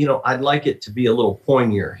 well, I'd like it to be a little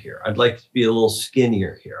pointier here. I'd like it to be a little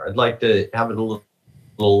skinnier here. I'd like to have it a little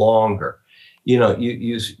longer.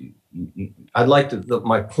 I'd like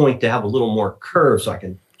my point to have a little more curve so I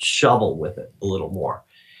can shovel with it a little more.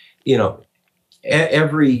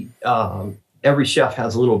 Every chef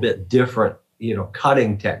has a little bit different,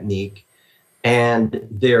 cutting technique, and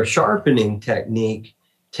their sharpening technique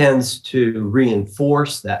tends to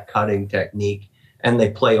reinforce that cutting technique, and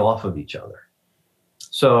they play off of each other.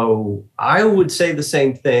 So I would say the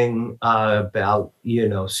same thing about,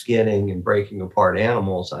 skinning and breaking apart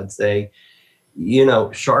animals. I'd say,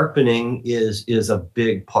 sharpening is a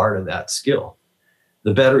big part of that skill.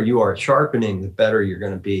 The better you are at sharpening, the better you're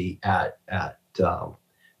going to be at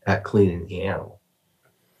cleaning the animal.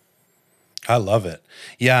 I love it.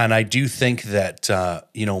 Yeah, and I do think that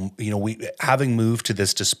we having moved to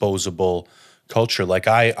this disposable culture, like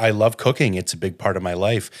I love cooking. It's a big part of my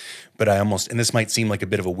life, but and this might seem like a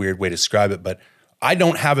bit of a weird way to describe it, but I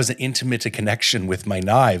don't have as intimate a connection with my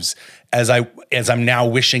knives as I'm now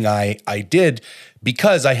wishing I did,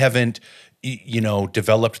 because I haven't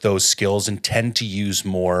developed those skills and tend to use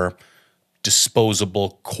more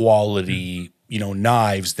disposable quality,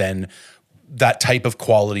 knives than that type of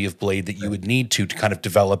quality of blade that you would need to kind of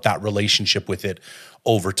develop that relationship with it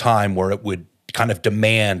over time, where it would kind of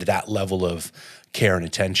demand that level of care and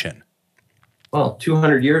attention. Well,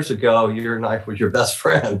 200 years ago, your knife was your best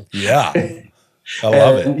friend. Yeah. I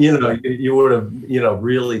love it. You would have,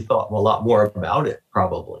 really thought a lot more about it,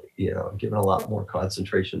 probably, given a lot more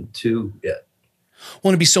concentration to it.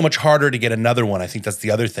 Well, it'd be so much harder to get another one. I think that's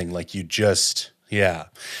the other thing. Like yeah.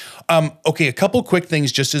 Okay, a couple quick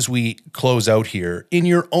things just as we close out here. In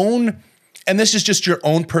your own, and this is just your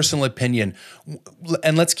own personal opinion,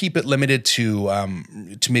 and let's keep it limited to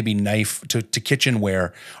maybe knife, to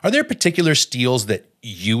kitchenware. Are there particular steels that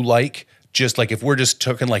you like? Just like if we're just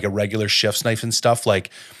talking like a regular chef's knife and stuff, like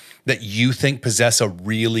that you think possess a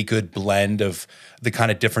really good blend of the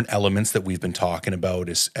kind of different elements that we've been talking about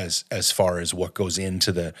as far as what goes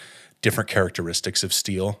into the different characteristics of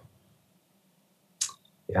steel?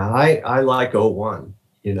 Yeah, I like O1,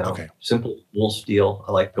 Okay. Simple wool steel.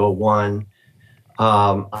 I like O1.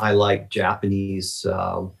 I like Japanese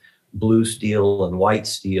blue steel and white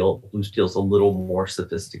steel. Blue steel's a little more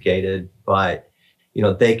sophisticated, but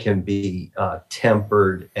they can be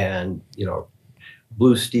tempered, and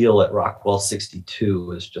blue steel at Rockwell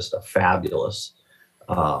 62 is just a fabulous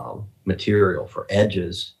material for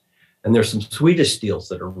edges. And there's some Swedish steels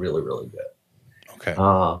that are really, really good. Okay.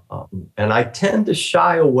 And I tend to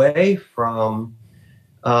shy away from,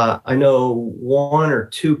 I know 1 or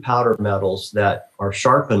 2 powder metals that are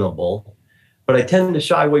sharpenable, but I tend to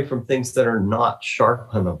shy away from things that are not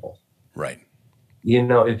sharpenable. Right.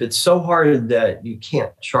 If it's so hard that you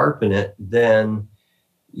can't sharpen it, then,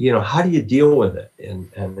 how do you deal with it?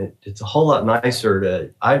 And it's a whole lot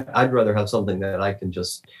nicer I'd rather have something that I can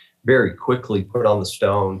just very quickly put on the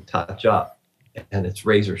stone, touch up, and it's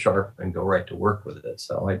razor sharp and go right to work with it.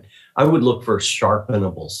 So I would look for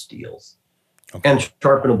sharpenable steels. Okay. And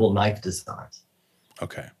sharpenable knife designs.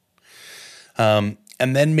 Okay.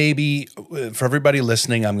 And then maybe for everybody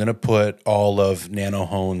listening, I'm going to put all of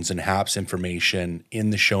Nanohone's and Hap's information in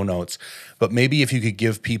the show notes. But maybe if you could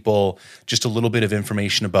give people just a little bit of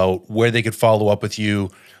information about where they could follow up with you,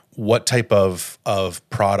 what type of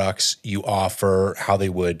products you offer, how they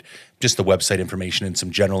would, just the website information and some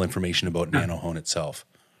general information about Nanohone itself.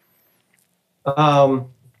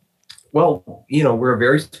 Well, we're a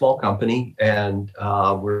very small company, and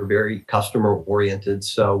we're very customer oriented.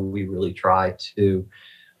 So we really try to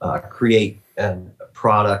create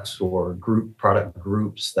products or product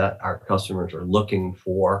groups that our customers are looking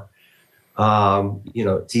for.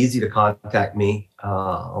 It's easy to contact me.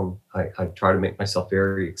 I try to make myself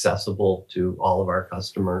very accessible to all of our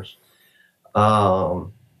customers.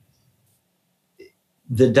 Um,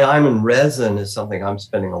 the diamond resin is something I'm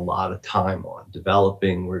spending a lot of time on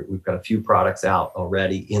developing. We've got a few products out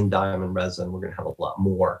already in diamond resin. We're going to have a lot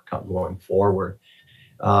more going forward.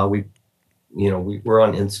 We we're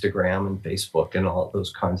on Instagram and Facebook and all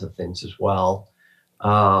those kinds of things as well.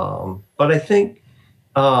 But I think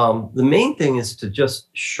the main thing is to just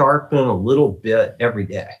sharpen a little bit every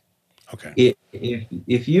day. Okay.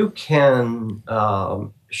 If you can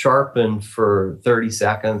sharpen for 30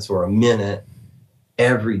 seconds or a minute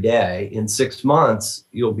every day, in 6 months,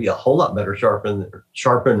 you'll be a whole lot better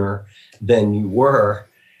sharpener than you were,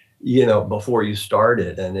 before you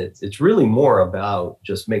started. And it's really more about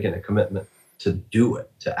just making a commitment to do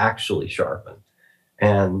it, to actually sharpen.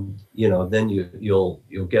 And, then you'll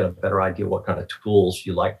get a better idea what kind of tools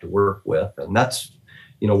you like to work with. And that's,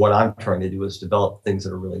 what I'm trying to do is develop things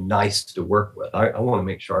that are really nice to work with. I want to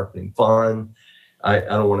make sharpening fun. I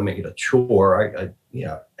don't want to make it a chore.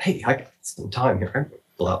 Hey, I got some time here. I can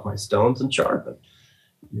pull out my stones and sharpen.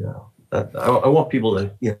 I want people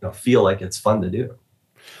to, feel like it's fun to do.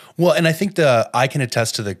 Well, and I think I can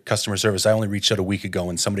attest to the customer service. I only reached out a week ago,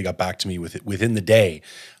 and somebody got back to me within the day,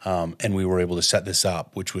 and we were able to set this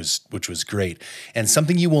up, which was great. And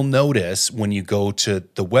something you will notice when you go to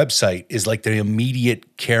the website is like the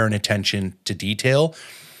immediate care and attention to detail.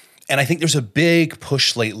 And I think there's a big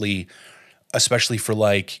push lately, especially for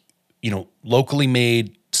locally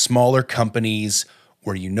made, smaller companies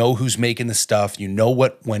where who's making the stuff,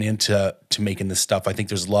 what went into making the stuff. I think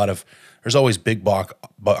there's always big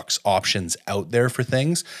box options out there for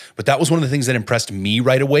things, but that was one of the things that impressed me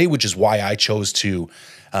right away, which is why I chose to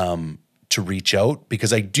reach out,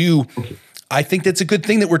 because I think that's a good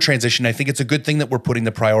thing that we're transitioning. I think it's a good thing that we're putting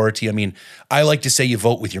the priority. I mean, I like to say you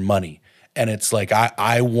vote with your money. And it's like,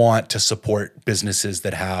 I want to support businesses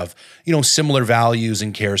that have, similar values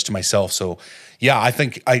and cares to myself. So yeah, I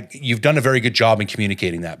think you've done a very good job in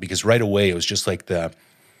communicating that, because right away it was just like the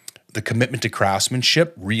commitment to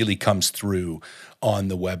craftsmanship really comes through on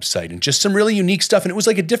the website, and just some really unique stuff. And it was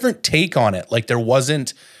like a different take on it. Like there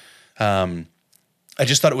wasn't, I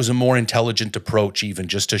just thought it was a more intelligent approach even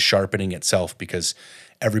just to sharpening itself, because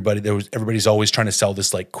everybody's always trying to sell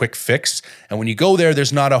this like quick fix. And when you go there,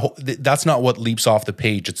 that's not what leaps off the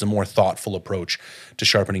page. It's a more thoughtful approach to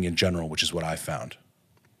sharpening in general, which is what I found.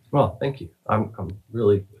 Well, thank you. I'm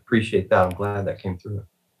really appreciate that. I'm glad that came through.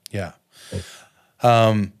 Yeah.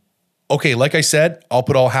 Okay. Like I said, I'll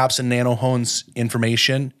put all Hap's and Nanohone's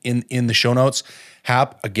information in the show notes.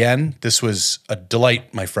 Hap, again, this was a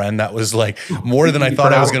delight, my friend. That was like more than I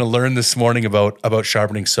thought I was going to learn this morning about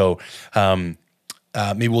sharpening. So,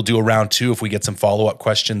 maybe we'll do a round 2 if we get some follow-up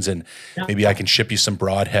questions, and maybe I can ship you some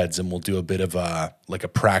broadheads, and we'll do a bit of a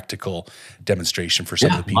practical demonstration for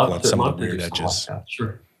some of the people on some of the weird edges.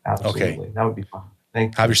 Sure. Absolutely. Okay. That would be fun.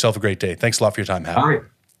 Thanks. Have yourself a great day. Thanks a lot for your time, Hap. All right.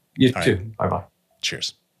 You too. Right. Bye-bye.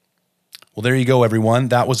 Cheers. Well, there you go, everyone.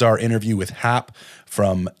 That was our interview with Hap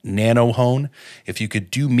from Nanohone. If you could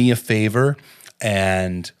do me a favor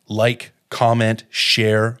and comment,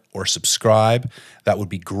 share, or subscribe, that would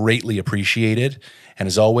be greatly appreciated. And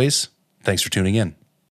as always, thanks for tuning in.